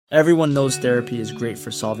Everyone knows therapy is great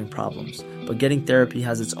for solving problems, but getting therapy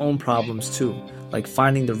has its own problems too, like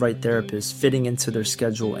finding the right therapist, fitting into their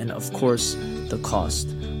schedule, and of course, the cost.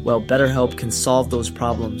 Well, BetterHelp can solve those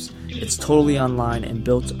problems. It's totally online and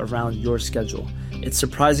built around your schedule. It's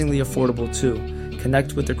surprisingly affordable too.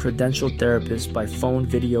 Connect with a credentialed therapist by phone,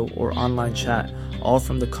 video, or online chat, all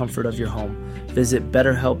from the comfort of your home. Visit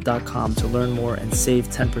BetterHelp.com to learn more and save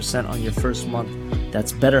 10% on your first month.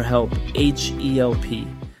 That's BetterHelp, H-E-L-P.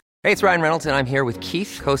 Hey, it's Ryan Reynolds, and I'm here with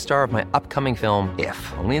Keith, co-star of my upcoming film, If,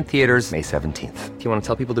 only in theaters May 17th. Do you want to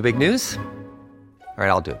tell people the big news? All right,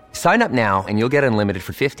 I'll do it. Sign up now and you'll get unlimited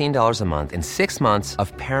for $15 a month and 6 months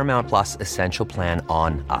of Paramount Plus Essential Plan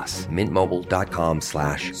on us.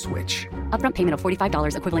 MintMobile.com/switch. Upfront payment of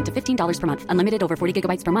 $45 equivalent to $15 per month. Unlimited over 40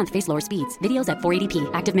 gigabytes per month. Face lower speeds. Videos at 480p.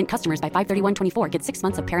 Active Mint customers by 531.24 get 6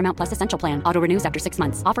 months of Paramount Plus Essential Plan. Auto renews after 6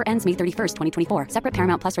 months. Offer ends May 31st, 2024. Separate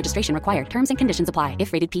Paramount Plus registration required. Terms and conditions apply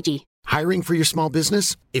if rated PG. Hiring for your small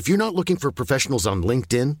business? If you're not looking for professionals on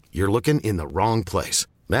LinkedIn, you're looking in the wrong place.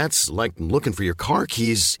 That's like looking for your car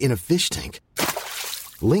keys in a fish tank.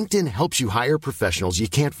 LinkedIn helps you hire professionals you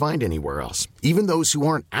can't find anywhere else, even those who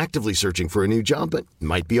aren't actively searching for a new job but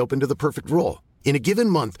might be open to the perfect role. In a given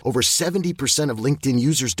month, over 70% of LinkedIn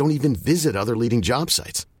users don't even visit other leading job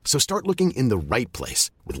sites. So start looking in the right place.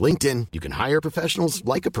 With LinkedIn, you can hire professionals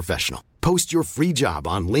like a professional. Post your free job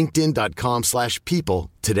on linkedin.com/people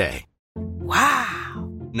today. Wow.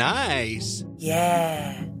 Nice.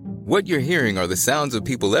 Yeah. What you're hearing are the sounds of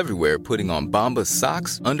people everywhere putting on Bombas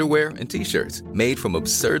socks, underwear, and T-shirts made from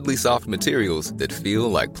absurdly soft materials that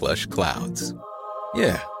feel like plush clouds.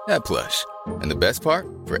 Yeah, that plush. And the best part?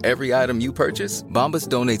 For every item you purchase, Bombas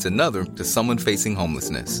donates another to someone facing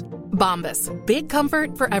homelessness. Bombas. Big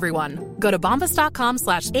comfort for everyone. Go to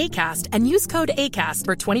bombas.com/ACAST and use code ACAST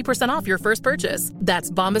for 20% off your first purchase.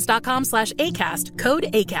 That's bombas.com/ACAST. Code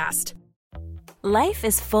ACAST. Life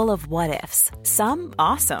is full of what-ifs. Some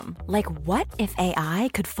awesome, like what if AI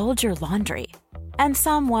could fold your laundry? And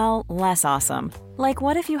some, well, less awesome, like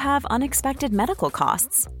what if you have unexpected medical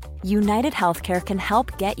costs? United Healthcare can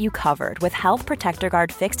help get you covered with Health Protector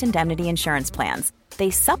Guard fixed indemnity insurance plans. They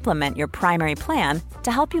supplement your primary plan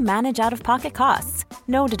to help you manage out-of-pocket costs.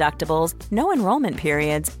 No deductibles, no enrollment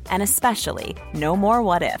periods, and especially no more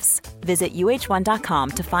what-ifs. Visit uh1.com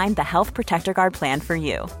to find the Health Protector Guard plan for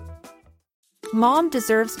you. Mom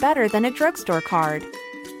deserves better than a drugstore card.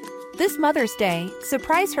 This Mother's Day,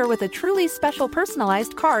 surprise her with a truly special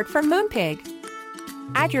personalized card from Moonpig.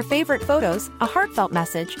 Add your favorite photos, a heartfelt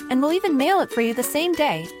message, and we'll even mail it for you the same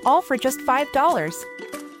day, all for just $5.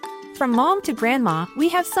 From mom to grandma, we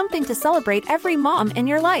have something to celebrate every mom in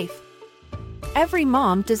your life. Every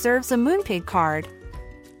mom deserves a Moonpig card.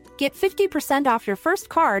 Get 50% off your first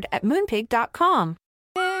card at Moonpig.com.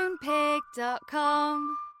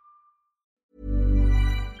 Moonpig.com.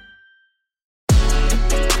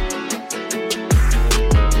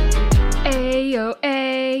 Ayo,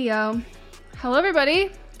 ayo. Hello,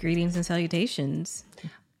 everybody. Greetings and salutations.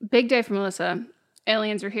 Big day for Melissa.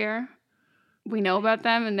 Aliens are here. We know about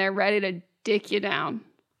them, and they're ready to dick you down.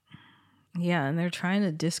 Yeah, and they're trying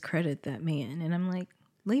to discredit that man. And I'm like,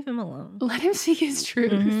 leave him alone. Let him see his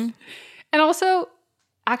truth. Mm-hmm. And also,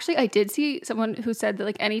 actually, I did see someone who said that,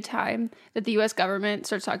 like, any time that the U.S. government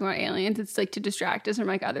starts talking about aliens, it's, like, to distract us from,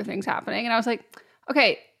 like, other things happening. And I was like,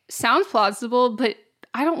 okay, sounds plausible, but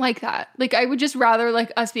I don't like that. Like, I would just rather,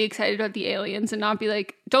 like, us be excited about the aliens and not be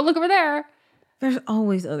like, don't look over there. There's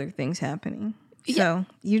always other things happening. Yeah. So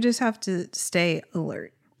you just have to stay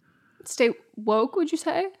alert. Stay woke, would you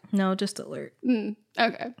say? No, just alert.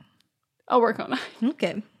 Okay. I'll work on that.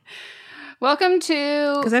 Okay. Welcome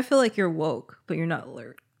to... Because I feel like you're woke, but you're not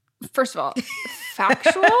alert. First of all,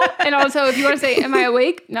 factual. And also, if you want to say, am I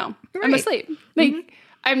awake? No, right. I'm asleep. Like,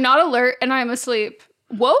 I'm not alert and I'm asleep.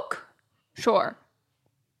 Woke? Sure.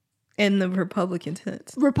 In the Republican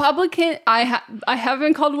sense. Republican, I have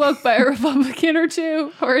been called woke by a Republican or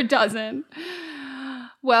two, or a dozen.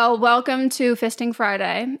 Well, welcome to Fisting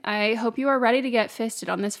Friday. I hope you are ready to get fisted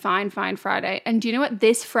on this fine, fine Friday. And do you know what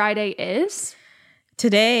this Friday is?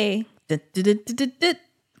 Today,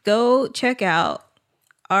 go check out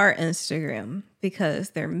our Instagram,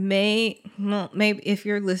 because there maybe if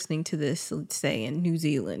you're listening to this, let's say in New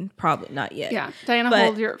Zealand, probably not yet. Yeah, Diana,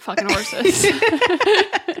 hold your fucking horses.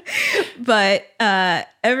 But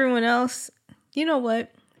everyone else, you know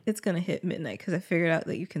what? It's going to hit midnight because I figured out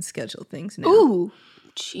that you can schedule things now. Ooh,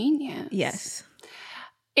 genius. Yes.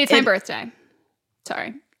 It's my birthday.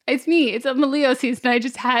 Sorry. It's me. It's a Leo season. I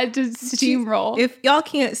just had to steamroll. If y'all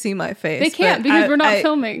can't see my face. They can't because we're not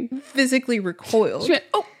filming. Physically recoiled. She went,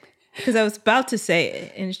 oh. Because I was about to say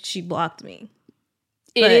it and she blocked me.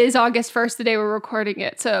 It is August 1st, the day we're recording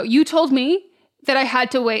it. So you told me that I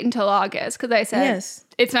had to wait until August because I said,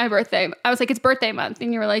 it's my birthday. I was like, it's birthday month.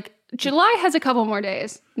 And you were like, July has a couple more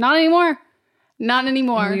days. Not anymore. Not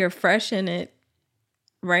anymore. And we are fresh in it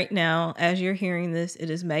right now. As you're hearing this, it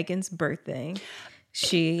is Megan's birthday.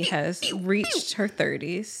 She has reached her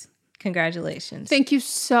 30s. Congratulations. Thank you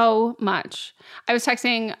so much. I was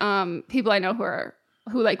texting people I know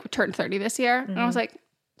who like turned 30 this year. And I was like,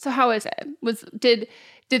 so how is it?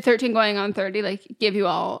 Did 13 going on 30 like give you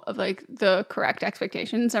all of like the correct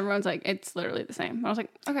expectations? Everyone's like, it's literally the same. I was like,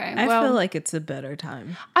 okay. I feel like it's a better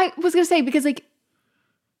time. I was going to say, because like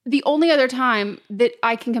the only other time that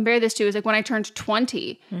I can compare this to is like when I turned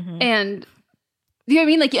 20 and you know what I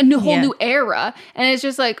mean? Like a whole new era. And it's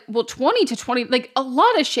just like, well, 20 to 20, like a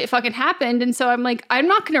lot of shit fucking happened. And so I'm like, I'm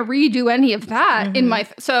not going to redo any of that in my,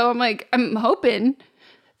 so I'm like, I'm hoping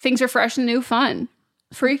things are fresh and new, fun,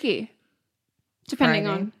 freaky, depending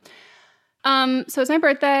on. So it's my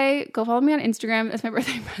birthday. Go follow me on Instagram. It's my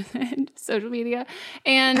birthday present, social media.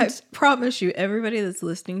 And I promise you, everybody that's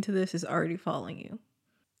listening to this is already following you.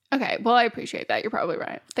 Okay, well, I appreciate that. You're probably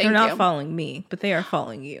right. Thank you. They're not following me, but they are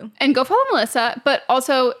following you. And go follow Melissa. But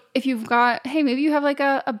also, if you've got, hey, maybe you have like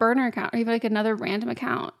a burner account or you have like another random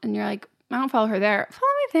account and you're like, I don't follow her there. Follow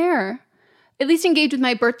me there. At least engage with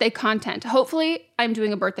my birthday content. Hopefully, I'm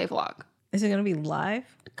doing a birthday vlog. Is it going to be live?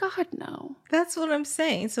 God, no. That's what I'm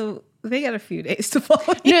saying. So they got a few days to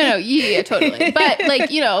follow you. No, yeah, totally. But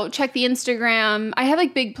like, you know, check the Instagram. I have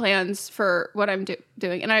like big plans for what I'm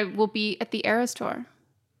doing. And I will be at the Eras tour.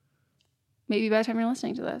 Maybe by the time you're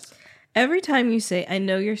listening to this. Every time you say, I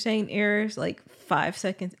know you're saying errors like 5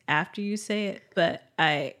 seconds after you say it, but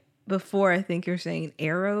before I think you're saying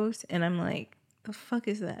arrows, and I'm like, the fuck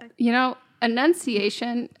is that? You know,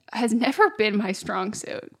 enunciation has never been my strong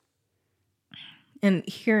suit. And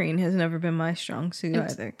hearing has never been my strong suit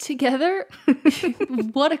either. Together,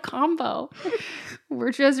 what a combo.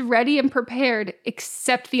 We're just ready and prepared,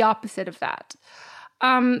 except the opposite of that.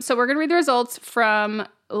 So we're going to read the results from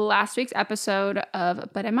last week's episode of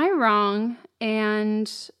But Am I Wrong? And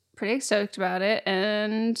pretty stoked about it.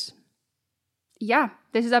 And yeah,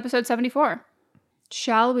 this is episode 74.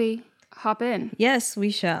 Shall we hop in? Yes,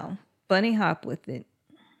 we shall. Bunny hop with it.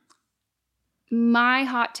 My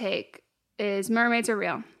hot take is mermaids are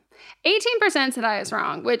real. 18% said I was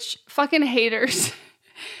wrong, which fucking haters.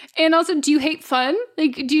 And also, do you hate fun?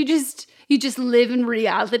 Like, do you just live in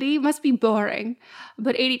reality? Must be boring.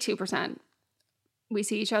 But 82%. We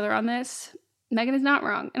see each other on this. Megan is not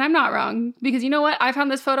wrong. And I'm not wrong. Because you know what? I found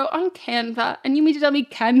this photo on Canva. And you mean to tell me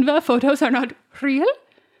Canva photos are not real?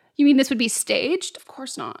 You mean this would be staged? Of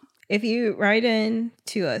course not. If you write in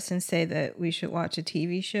to us and say that we should watch a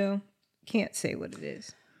TV show, can't say what it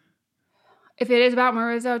is. If it is about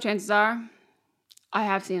mermaids, though, chances are I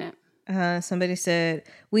have seen it. Somebody said,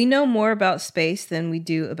 we know more about space than we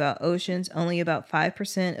do about oceans. Only about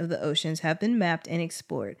 5% of the oceans have been mapped and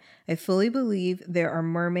explored. I fully believe there are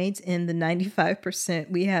mermaids in the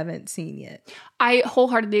 95% we haven't seen yet. I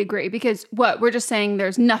wholeheartedly agree because we're just saying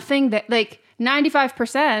there's nothing that like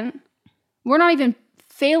 95%, we're not even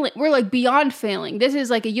failing. We're like beyond failing. This is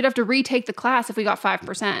like you'd have to retake the class if we got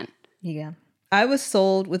 5%. Yeah. I was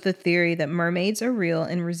sold with the theory that mermaids are real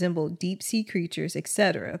and resemble deep sea creatures,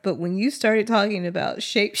 etc. But when you started talking about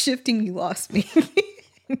shape-shifting, you lost me.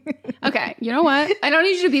 Okay, you know what? I don't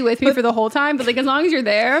need you to be with me for the whole time, but like as long as you're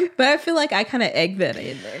there. But I feel like I kind of egged that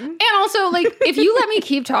in there. And also, like, if you let me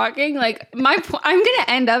keep talking, like I'm gonna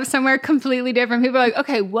end up somewhere completely different. People are like,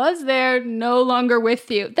 okay, was there no longer with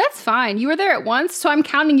you? That's fine. You were there at once, so I'm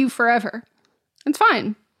counting you forever. It's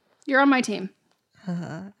fine. You're on my team.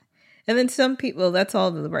 And then some people, that's all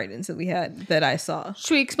the write-ins that we had that I saw.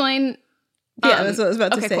 Should we explain? Yeah, that's what I was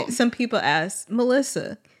about to say. Cool. Some people asked,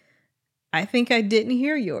 Melissa, I think I didn't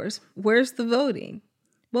hear yours. Where's the voting?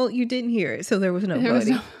 Well, you didn't hear it, so there was no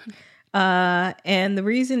voting. And the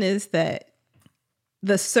reason is that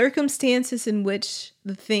the circumstances in which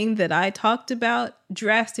the thing that I talked about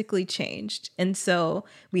drastically changed. And so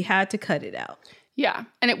we had to cut it out. Yeah.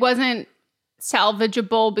 And it wasn't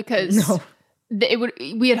salvageable because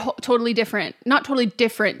we had totally different, not totally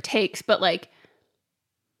different takes, but like,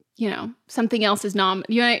 you know, something else is not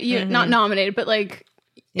nominated, but like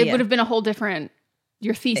it would have been a whole different,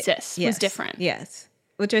 your thesis was different. Yes.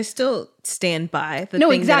 Which I still stand by the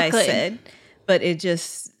thing that I said, but it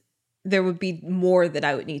just, there would be more that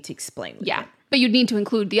I would need to explain. Yeah. But you'd need to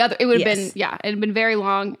include the other. It would have been, it had been very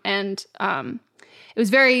long and it was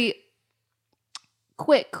very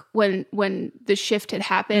quick when the shift had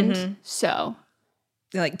happened. So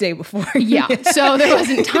like day before. Yeah. So there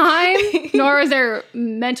wasn't time, nor was there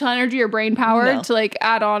mental energy or brain power to like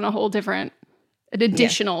add on a whole different, an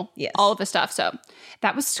additional, all of the stuff. So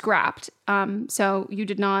that was scrapped. So you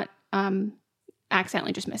did not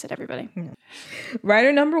accidentally just miss it, everybody. No.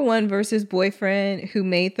 Writer number 1 versus boyfriend who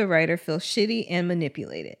made the writer feel shitty and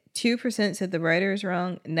manipulated. 2% said the writer is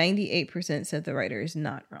wrong. 98% said the writer is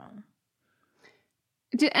not wrong.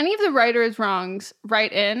 Did any of the writers' wrongs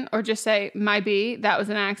write in or just say, my B, that was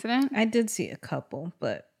an accident? I did see a couple,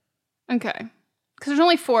 but... Okay. Because there's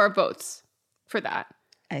only 4 votes for that.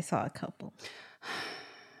 I saw a couple.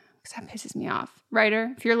 Because that pisses me off.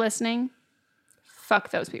 Writer, if you're listening,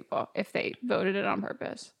 fuck those people if they voted it on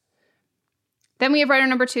purpose. Then we have writer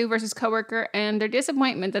number 2 versus coworker and their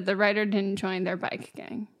disappointment that the writer didn't join their bike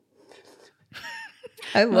gang.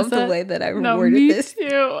 I love the way that I worded this.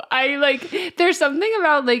 Too. I like, there's something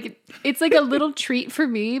about like, it's like a little treat for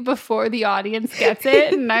me before the audience gets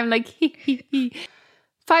it. And I'm like, hee, hee, hee.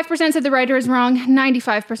 5% said the writer is wrong.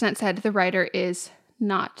 95% said the writer is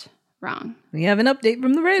not wrong. We have an update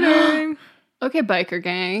from the writer. Okay, biker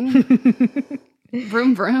gang.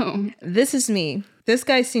 Vroom, vroom. This is me. This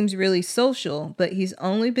guy seems really social, but he's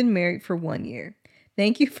only been married for 1 year.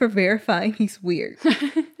 Thank you for verifying he's weird.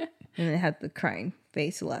 And it had the crying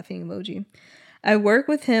face laughing emoji. I work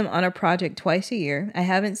with him on a project twice a year. I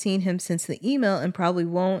haven't seen him since the email and probably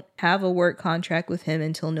won't have a work contract with him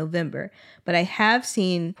until November. But I have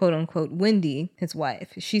seen, quote unquote, Wendy, his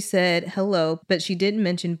wife. She said hello, but she didn't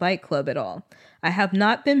mention bike club at all. I have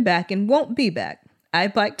not been back and won't be back. I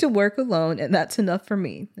bike to work alone and that's enough for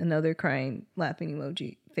me. Another crying, laughing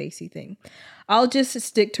emoji, facey thing. I'll just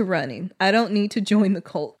stick to running. I don't need to join the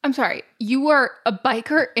cult. I'm sorry. You are a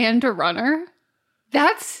biker and a runner?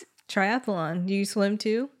 That's... Triathlon. Do you swim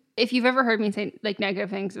too? If you've ever heard me say like negative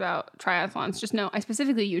things about triathlons, just know I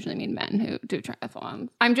specifically usually mean men who do triathlons.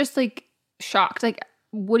 I'm just like shocked. Like,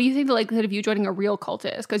 what do you think the likelihood of you joining a real cult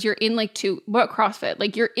is? Because you're in like 2, what CrossFit?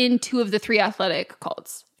 Like you're in 2 of the 3 athletic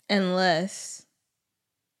cults. Unless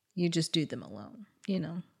you just do them alone, you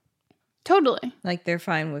know? Totally. Like they're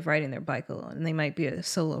fine with riding their bike alone and they might be a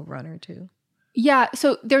solo runner too. Yeah,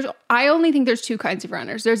 so I only think there's 2 kinds of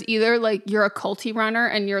runners. There's either like you're a culty runner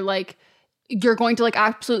and you're like, you're going to like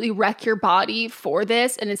absolutely wreck your body for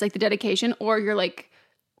this and it's like the dedication, or you're like,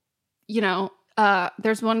 you know,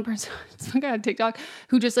 there's one person, some guy on TikTok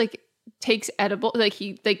who just like takes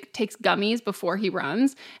he takes gummies before he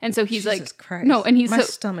runs. And so he's Jesus like, Christ. no, and he's my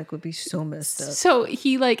stomach would be so messed up. So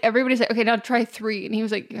he like, everybody's like, okay, now try 3. And he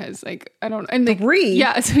was like, guys, like, I don't, and like, 3?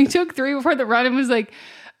 Yeah. So he took 3 before the run and was like,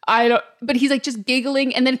 I don't, but he's like just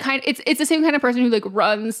giggling and then kind of, it's the same kind of person who like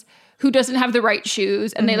runs, who doesn't have the right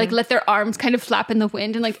shoes and they like let their arms kind of flap in the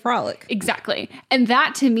wind and like frolic. Exactly. And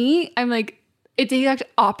that to me, I'm like, it's the exact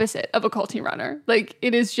opposite of a culty runner. Like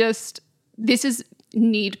it is just, this is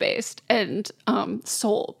need-based and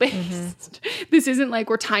soul-based. This isn't like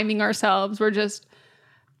we're timing ourselves. We're just,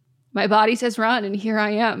 my body says run and here I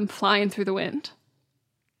am flying through the wind.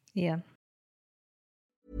 Yeah.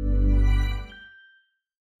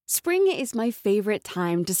 Spring is my favorite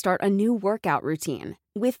time to start a new workout routine.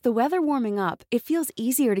 With the weather warming up, it feels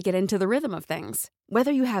easier to get into the rhythm of things.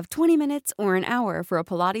 Whether you have 20 minutes or an hour for a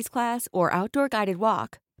Pilates class or outdoor guided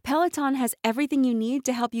walk, Peloton has everything you need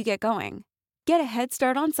to help you get going. Get a head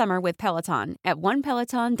start on summer with Peloton at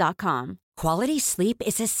onepeloton.com. Quality sleep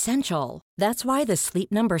is essential. That's why the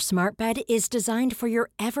Sleep Number Smart Bed is designed for your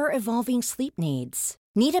ever-evolving sleep needs.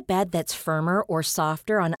 Need a bed that's firmer or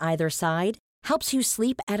softer on either side? Helps you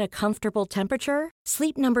sleep at a comfortable temperature?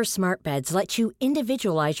 Sleep Number Smart Beds let you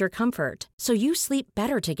individualize your comfort, so you sleep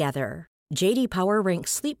better together. J.D. Power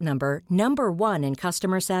ranks Sleep Number number 1 in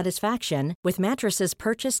customer satisfaction with mattresses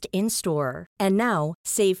purchased in-store. And now,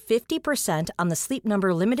 save 50% on the Sleep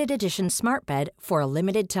Number Limited Edition Smart Bed for a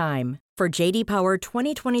limited time. For J.D. Power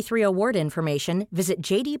 2023 award information, visit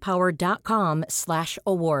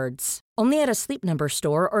jdpower.com/awards. Only at a Sleep Number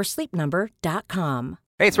store or sleepnumber.com.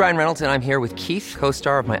 Hey, it's Ryan Reynolds, and I'm here with Keith,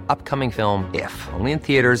 co-star of my upcoming film, If, only in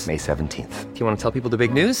theaters May 17th. Do you want to tell people the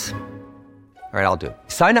big news? All right, I'll do it.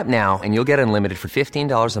 Sign up now and you'll get unlimited for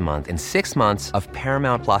 $15 a month and 6 months of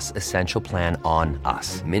Paramount Plus Essential Plan on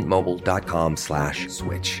us.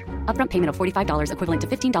 MintMobile.com/switch. Upfront payment of $45 equivalent to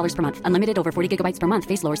 $15 per month. Unlimited over 40 gigabytes per month.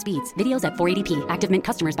 Face lower speeds. Videos at 480p. Active Mint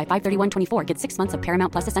customers by 531.24 get 6 months of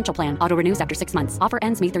Paramount Plus Essential Plan. Auto renews after 6 months. Offer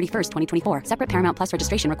ends May 31st, 2024. Separate Paramount Plus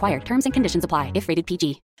registration required. Terms and conditions apply if rated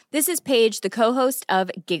PG. This is Paige, the co-host of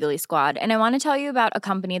Giggly Squad, and I want to tell you about a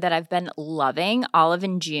company that I've been loving, Olive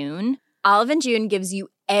 & June. Olive & June gives you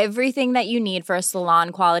everything that you need for a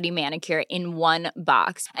salon-quality manicure in one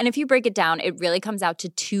box. And if you break it down, it really comes out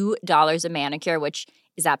to $2 a manicure, which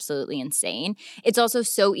is absolutely insane. It's also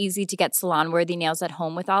so easy to get salon-worthy nails at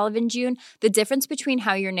home with Olive & June. The difference between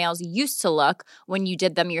how your nails used to look when you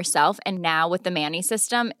did them yourself and now with the Mani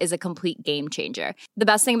system is a complete game changer. The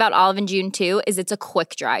best thing about Olive & June too is it's a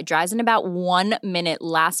quick dry. Dries in about 1 minute,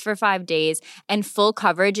 lasts for 5 days, and full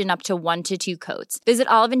coverage in up to 1 to 2 coats. Visit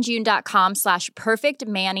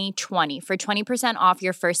oliveandjune.com/perfectmani20 for 20% off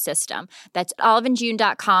your first system. That's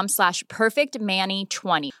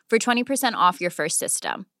oliveandjune.com/perfectmani20 for 20% off your first system.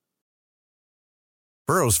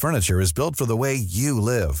 Burrow's furniture is built for the way you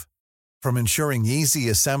live. From ensuring easy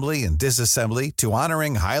assembly and disassembly to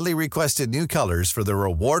honoring highly requested new colors for their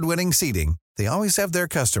award-winning seating, they always have their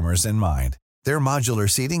customers in mind. Their modular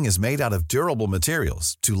seating is made out of durable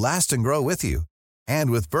materials to last and grow with you.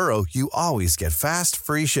 And with Burrow, you always get fast,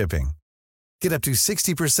 free shipping. Get up to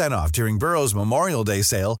 60% off during Burrow's Memorial Day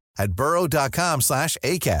sale at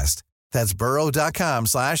burrow.com/ACAST. That's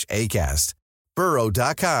burrow.com/ACAST.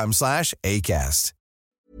 burrow.com/ACAST.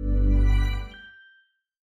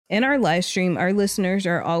 In our live stream, our listeners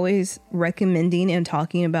are always recommending and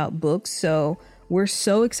talking about books. So we're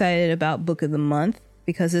so excited about Book of the Month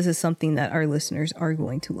because this is something that our listeners are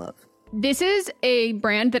going to love. This is a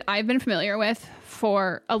brand that I've been familiar with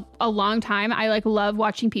for a long time. I love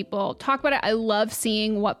watching people talk about it. I love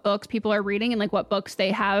seeing what books people are reading and what books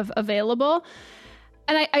they have available.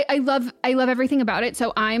 And I love everything about it.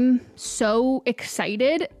 So I'm so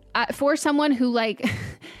excited for someone who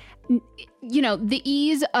the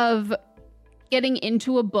ease of getting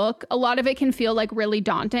into a book, a lot of it can feel really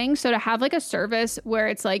daunting. So to have a service where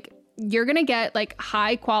it's you're going to get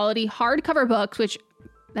high quality hardcover books, which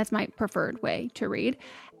that's my preferred way to read,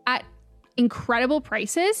 at incredible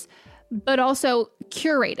prices, but also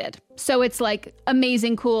curated. So it's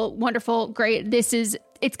amazing, cool, wonderful, great.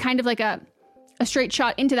 It's kind of a straight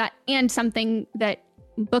shot into that, and something that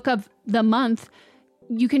Book of the Month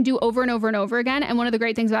you can do over and over and over again. And one of the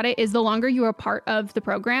great things about it is the longer you are part of the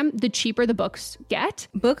program, the cheaper the books get.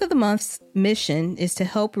 Book of the Month's mission is to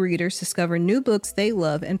help readers discover new books they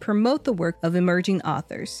love and promote the work of emerging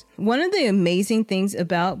authors. One of the amazing things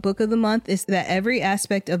about Book of the Month is that every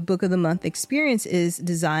aspect of Book of the Month experience is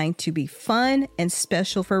designed to be fun and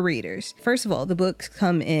special for readers. First of all, the books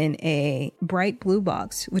come in a bright blue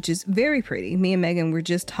box, which is very pretty. Me and Megan were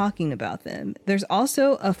just talking about them. There's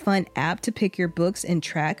also a fun app to pick your books and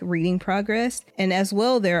track reading progress. And as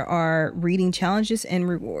well, there are reading challenges and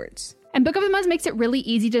rewards. And Book of the Month makes it really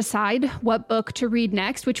easy to decide what book to read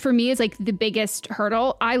next, which for me is the biggest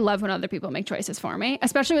hurdle. I love when other people make choices for me,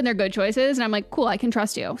 especially when they're good choices. And I'm cool, I can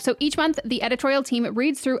trust you. So each month, the editorial team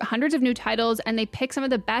reads through hundreds of new titles and they pick some of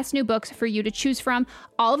the best new books for you to choose from.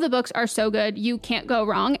 All of the books are so good, you can't go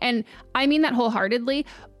wrong. And I mean that wholeheartedly.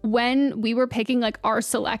 When we were picking our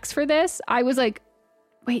selects for this, I was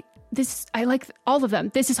wait, I like all of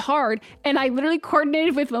them. This is hard. And I literally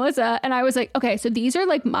coordinated with Melissa and I was okay, so these are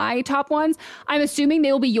my top ones. I'm assuming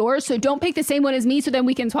they will be yours. So don't pick the same one as me so then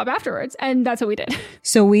we can swap afterwards. And that's what we did.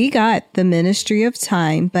 So we got The Ministry of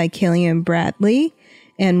Time by Killian Bradley.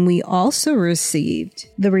 And we also received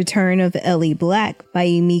The Return of Ellie Black by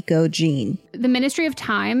Emiko Jean. The Ministry of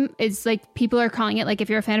Time is people are calling it if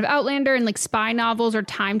you're a fan of Outlander and spy novels or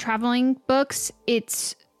time traveling books,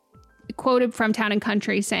 it's quoted from Town and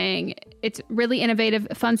Country saying it's really innovative,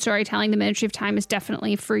 fun storytelling. The Ministry of Time is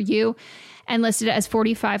definitely for you, and listed as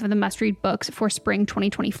 45 of the must-read books for spring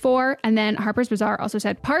 2024. And then Harper's Bazaar also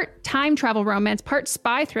said part time travel romance, part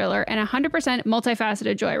spy thriller, and 100%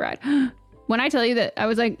 multifaceted joyride. When I tell you that, I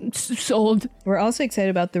was sold. We're also excited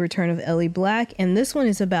about The Return of Ellie Black, and this one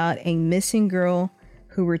is about a missing girl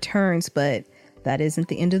who returns, but that isn't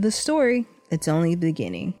the end of the story. It's only the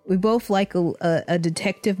beginning. We both like a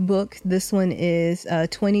detective book. This one is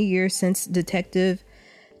 20 years since Detective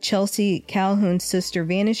Chelsea Calhoun's sister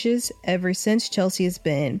vanishes. Ever since, Chelsea has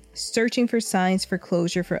been searching for signs for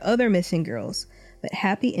closure for other missing girls. But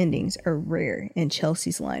happy endings are rare in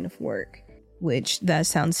Chelsea's line of work, which that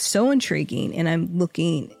sounds so intriguing. And I'm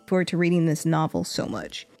looking forward to reading this novel so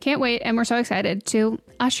much. Can't wait. And we're so excited to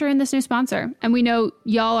usher in this new sponsor. And we know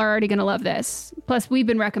y'all are already going to love this. Plus, we've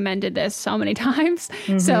been recommended this so many times.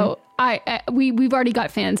 Mm-hmm. So we've already got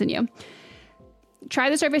fans in you. Try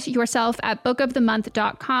the service yourself at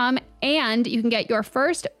bookofthemonth.com. And you can get your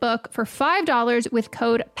first book for $5 with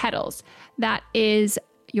code PEDALS. That is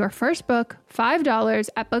your first book, $5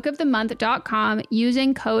 at bookofthemonth.com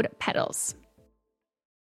using code PEDALS.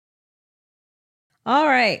 All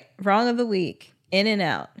right. Wrong of the week.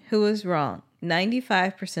 In-N-Out. Who was wrong?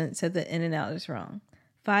 95% said that In-N-Out is wrong.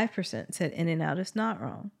 5% said In-N-Out is not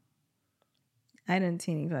wrong. I didn't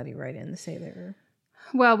see anybody write in to say they were.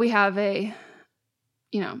 Well, we have a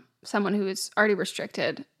someone who is already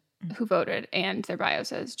restricted who voted and their bio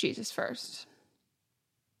says Jesus first,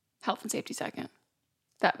 health and safety second.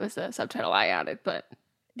 That was the subtitle I added, but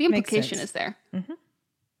the implication is there. Mm-hmm.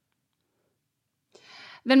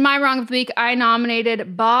 Then my wrong of the week, I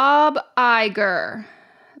nominated Bob Iger.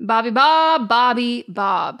 Bobby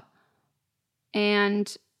Bob.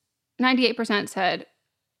 And 98% said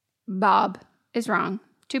Bob is wrong.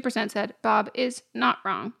 2% said Bob is not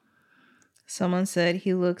wrong. Someone said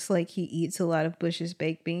he looks like he eats a lot of Bush's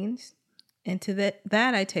baked beans. And to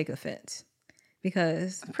that I take offense.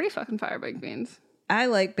 Because pretty fucking fire baked beans. I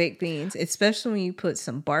like baked beans, especially when you put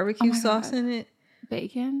some barbecue sauce in it.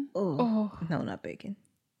 Bacon? Oh. No, not bacon.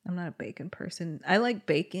 I'm not a bacon person. I like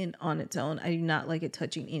bacon on its own. I do not like it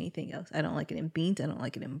touching anything else. I don't like it in beans. I don't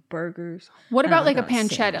like it in burgers. What about like a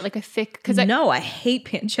pancetta, like a thick? No, I hate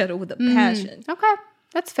pancetta with a passion. Okay,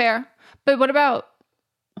 that's fair. But what about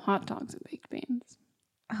hot dogs and baked beans?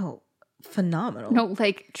 Oh, phenomenal. No,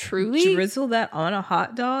 like truly? Drizzle that on a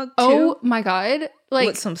hot dog too? Oh my God. Like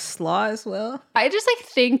with some slaw as well? I just like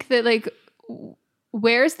think that like,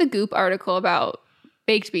 where's the Goop article about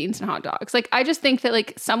baked beans and hot dogs? Like, I just think that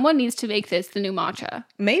like someone needs to make this the new matcha.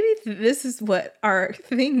 Maybe this is what our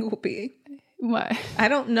thing will be. What? I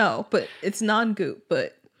don't know, but it's non-Goop,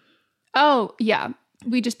 but. Oh, yeah.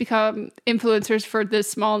 We just become influencers for the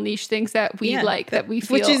small niche things that we like, that we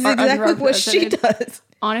feel which is exactly what she does.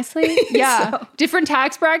 Honestly, yeah. So. Different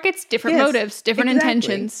tax brackets, different motives, different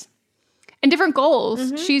intentions, and different goals.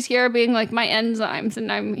 Mm-hmm. She's here being like my enzymes,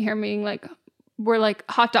 and I'm here being like, we're like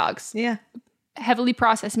hot dogs. Yeah. Heavily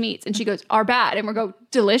processed meats. And she goes, are bad. And we go,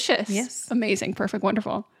 delicious. Yes. Amazing. Perfect.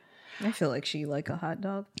 Wonderful. I feel like she like a hot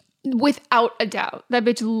dog. Without a doubt. That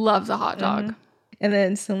bitch loves a hot dog. Mm-hmm. And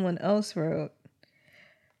then someone else wrote,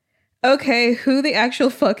 okay, who the actual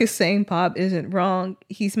fuck is saying Bob isn't wrong?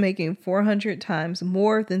 He's making 400 times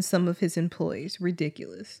more than some of his employees.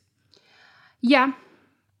 Ridiculous. Yeah.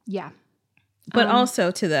 Yeah. But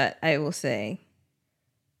also to that, I will say,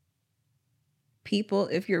 people,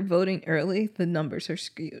 if you're voting early, the numbers are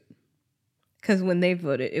skewed. Because when they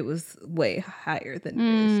voted, it was way higher than it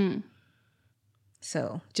is.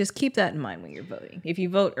 So just keep that in mind when you're voting. If you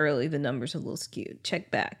vote early, the numbers are a little skewed.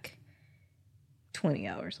 Check back 20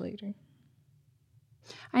 hours later.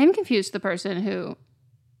 I am confused the person who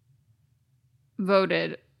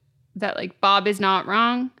voted that like Bob is not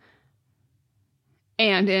wrong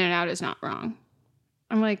and In-N-Out is not wrong.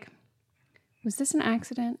 I'm like, was this an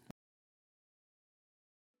accident?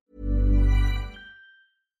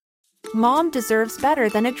 Mom deserves better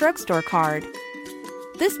than a drugstore card.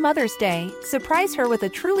 This Mother's Day, surprise her with a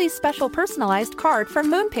truly special personalized card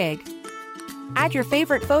from Moonpig. Add your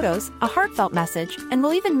favorite photos, a heartfelt message, and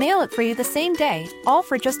we'll even mail it for you the same day, all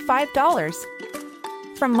for just $5.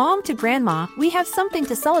 From mom to grandma, we have something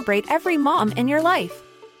to celebrate every mom in your life.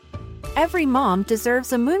 Every mom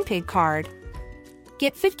deserves a Moonpig card.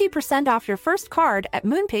 Get 50% off your first card at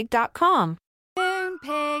moonpig.com.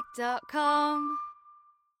 Moonpig.com.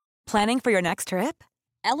 Planning for your next trip?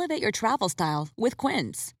 Elevate your travel style with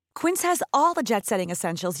Quince. Quince has all the jet-setting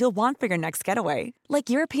essentials you'll want for your next getaway, like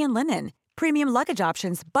European linen, premium luggage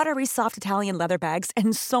options, buttery soft Italian leather bags,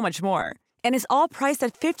 and so much more. And is all priced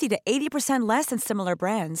at 50 to 80% less than similar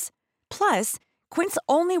brands. Plus, Quince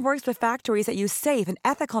only works with factories that use safe and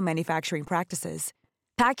ethical manufacturing practices.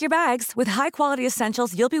 Pack your bags with high-quality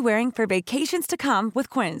essentials you'll be wearing for vacations to come with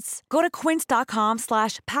Quince. Go to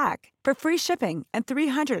quince.com/pack for free shipping and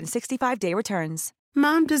 365-day returns.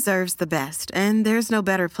 Mom deserves the best, and there's no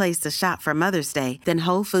better place to shop for Mother's Day than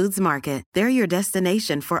Whole Foods Market. They're your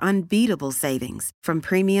destination for unbeatable savings, from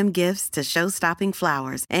premium gifts to show-stopping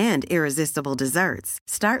flowers and irresistible desserts.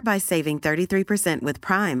 Start by saving 33% with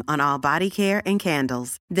Prime on all body care and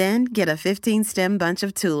candles. Then get a 15-stem bunch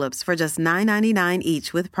of tulips for just $9.99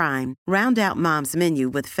 each with Prime. Round out Mom's menu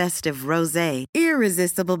with festive rosé,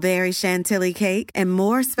 irresistible berry chantilly cake, and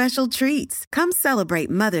more special treats. Come celebrate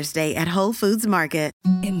Mother's Day at Whole Foods Market.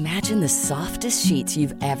 Imagine the softest sheets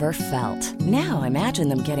you've ever felt. Now imagine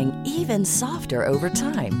them getting even softer over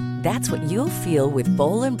time. That's what you'll feel with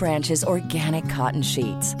Boll & Branch's organic cotton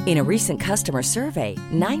sheets. In a recent customer survey,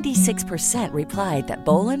 96% replied that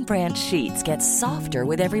Boll & Branch sheets get softer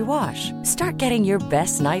with every wash. Start getting your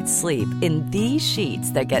best night's sleep in these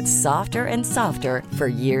sheets that get softer and softer for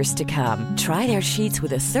years to come. Try their sheets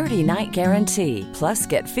with a 30-night guarantee. Plus,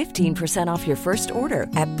 get 15% off your first order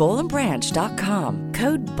at bollandbranch.com.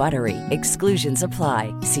 Code BUTTERY. Exclusions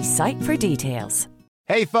apply. See site for details.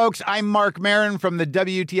 Hey, folks, I'm Mark Maron from the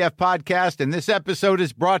WTF Podcast, and this episode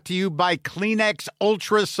is brought to you by Kleenex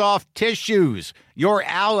Ultra Soft Tissues, your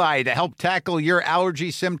ally to help tackle your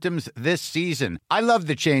allergy symptoms this season. I love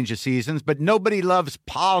the change of seasons, but nobody loves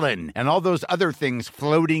pollen and all those other things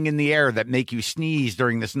floating in the air that make you sneeze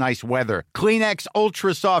during this nice weather. Kleenex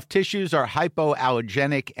Ultra Soft Tissues are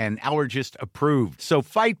hypoallergenic and allergist approved, so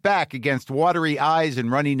fight back against watery eyes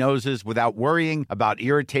and runny noses without worrying about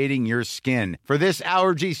irritating your skin. For this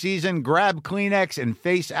allergy season, grab Kleenex and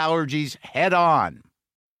face allergies head on.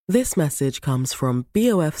 This message comes from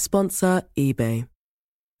BOF sponsor eBay.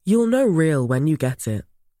 You'll know real when you get it.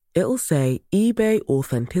 It'll say eBay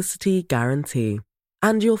Authenticity Guarantee.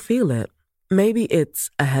 And you'll feel it. Maybe it's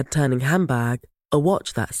a head-turning handbag, a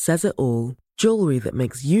watch that says it all, jewelry that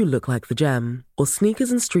makes you look like the gem, or sneakers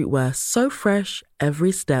and streetwear so fresh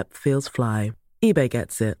every step feels fly. eBay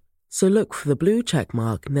gets it. So look for the blue check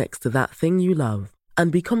mark next to that thing you love. And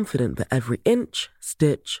be confident that every inch,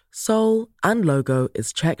 stitch, sole, and logo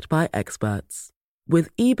is checked by experts.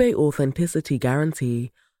 With eBay Authenticity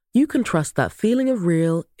Guarantee, you can trust that feeling of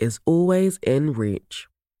real is always in reach.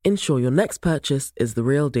 Ensure your next purchase is the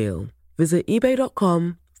real deal. Visit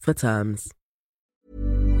ebay.com for terms.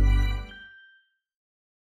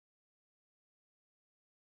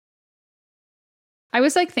 I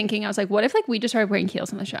was thinking, what if we just started wearing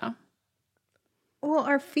heels on the show? Well,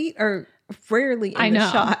 our feet are rarely in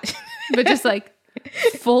the shot. But just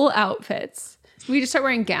full outfits. We just start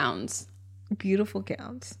wearing gowns. Beautiful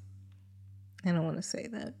gowns. I don't want to say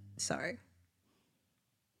that. Sorry.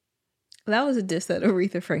 That was a diss that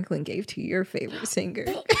Aretha Franklin gave to your favorite singer.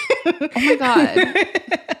 Oh my God.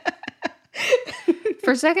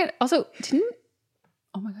 For a second, also,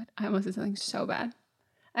 oh my God, I almost said something so bad.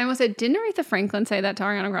 I almost said, didn't Aretha Franklin say that to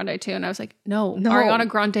Ariana Grande too? And I was like, no. Ariana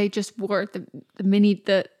Grande just wore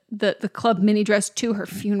the club mini dress to her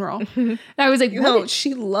funeral. And I was like, no,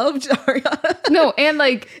 she loved Ariana. No,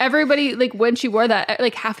 and everybody, when she wore that,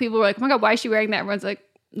 half people were like, oh my God, why is she wearing that? Everyone's like,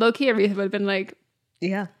 low key, Aretha would have been like,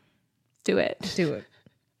 yeah, do it. Do it.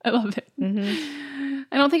 I love it. Mm-hmm.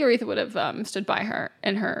 I don't think Aretha would have stood by her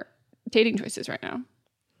in her dating choices right now.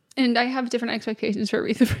 And I have different expectations for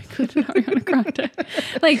Aretha Franklin and Ariana Grande.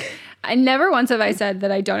 I never once have I said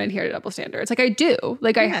that I don't adhere to double standards. I do.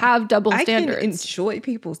 I have double standards. I can enjoy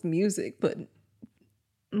people's music, but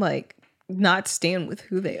not stand with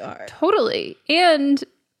who they are. Totally. And,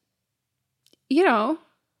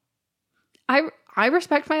 I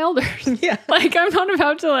respect my elders. Yeah. I'm not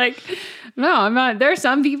about to no, I'm not. There are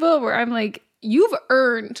some people where I'm you've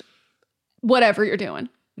earned whatever you're doing,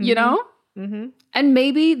 you know? Mm-hmm. And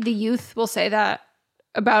maybe the youth will say that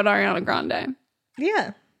about Ariana Grande.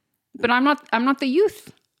 Yeah. But I'm not the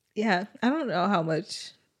youth. Yeah. I don't know how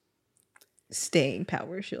much staying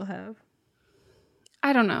power she'll have.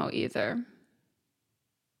 I don't know either.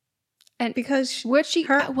 And because what's she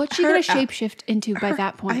gonna shapeshift into by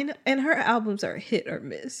that point? I know, and her albums are hit or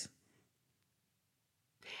miss.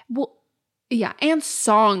 Well, yeah, and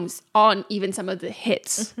songs on even some of the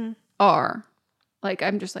hits are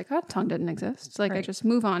I'm just oh, song didn't exist. Right. I just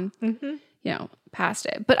move on, past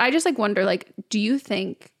it. But I just wonder, do you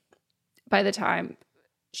think by the time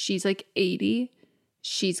she's 80,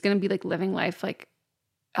 she's gonna be living life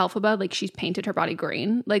Alphaba, she's painted her body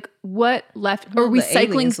green? What left? Or are we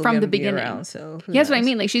cycling from the beginning? Around, so that's what I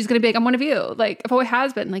mean. She's gonna be I'm one of you. I've always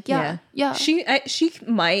has been. Yeah. She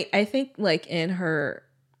might. I think in her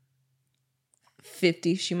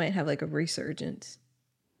 50s, she might have a resurgence.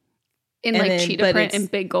 In cheetah print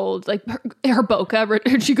and big gold, her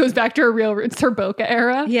bokeh. She goes back to her real roots, her bokeh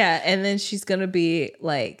era. Yeah, and then she's gonna be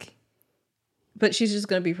but she's just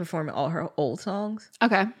gonna be performing all her old songs.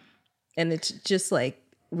 Okay, and it's just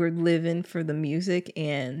we're living for the music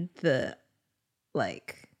and the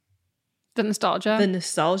nostalgia. The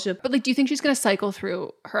nostalgia. But do you think she's gonna cycle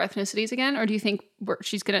through her ethnicities again, or do you think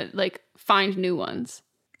she's gonna find new ones?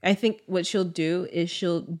 I think what she'll do is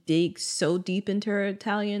she'll dig so deep into her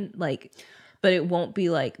Italian, but it won't be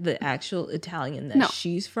the actual Italian that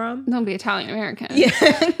she's from. It'll be Italian American. Yeah,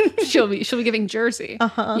 she'll be giving Jersey.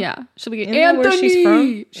 Yeah, she'll be giving Anthony. Where she's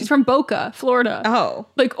from? She's from Boca, Florida. Oh,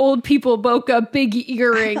 old people Boca, big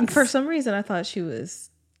earrings. For some reason, I thought she was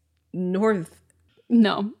north.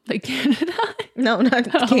 No, Canada. No, not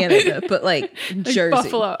Canada, but Jersey,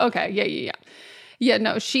 Buffalo. Okay, yeah.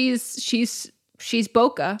 No, she's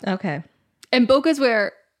Boca. Okay. And Boca's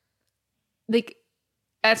where,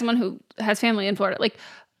 as someone who has family in Florida,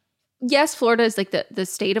 yes, Florida is the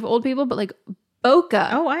state of old people, but Boca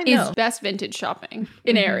I know. is best vintage shopping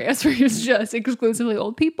in areas where it's just exclusively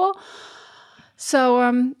old people.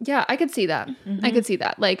 So, yeah, I could see that. I could see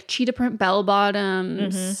that. Like cheetah print bell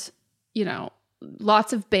bottoms, you know,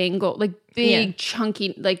 lots of bangle, like big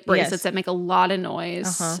chunky like bracelets that make a lot of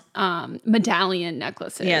noise. Medallion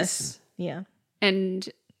necklaces. Yes. Yeah. And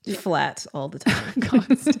flats all the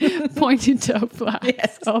time. Pointed toe flats.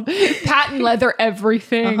 Yes. Patent leather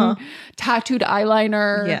everything. Tattooed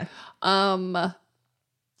eyeliner. Yeah.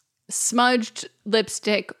 Smudged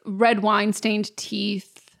lipstick, red wine stained teeth.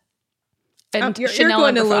 And you're Chanel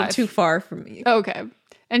going a number little 5. too far from me. Okay.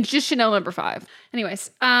 And just Chanel number 5.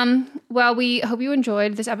 Anyways, well, we hope you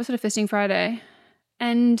enjoyed this episode of Fisting Friday.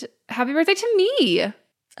 And happy birthday to me.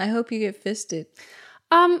 I hope you get fisted.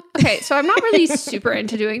 Okay, so I'm not really super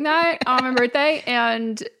into doing that on my birthday.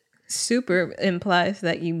 And super implies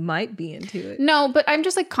that you might be into it. No, but I'm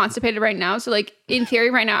just like constipated right now. So like in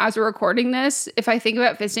theory right now as we're recording this, if I think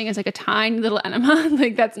about fisting as like a tiny little enema,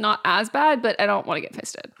 like that's not as bad, but I don't want to get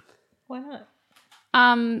fisted. Why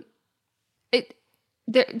not?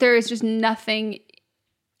 There is just nothing.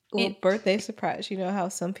 Birthday surprise. You know how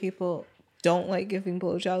some people don't like giving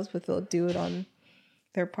blowjobs, but they'll do it on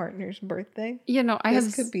their partner's birthday? You know,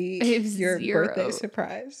 this could be your birthday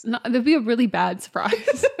surprise. No, that'd be a really bad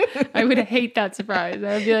surprise. I would hate that surprise.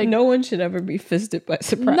 I would be like, no one should ever be fisted by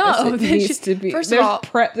surprise. No, it needs to be. First of all,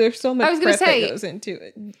 prep. There's so much prep that goes into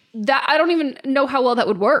it. That I don't even know how well that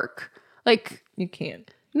would work. Like you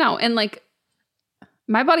can't. No, and like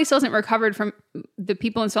my body still hasn't recovered from the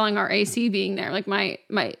people installing our AC being there. Like my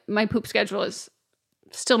poop schedule is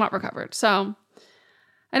still not recovered. So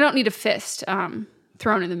I don't need a fist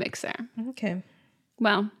thrown in the mix there. Okay.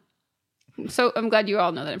 Well, so I'm glad you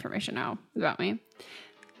all know that information now about me.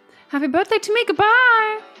 Happy birthday to me.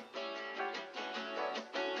 Goodbye.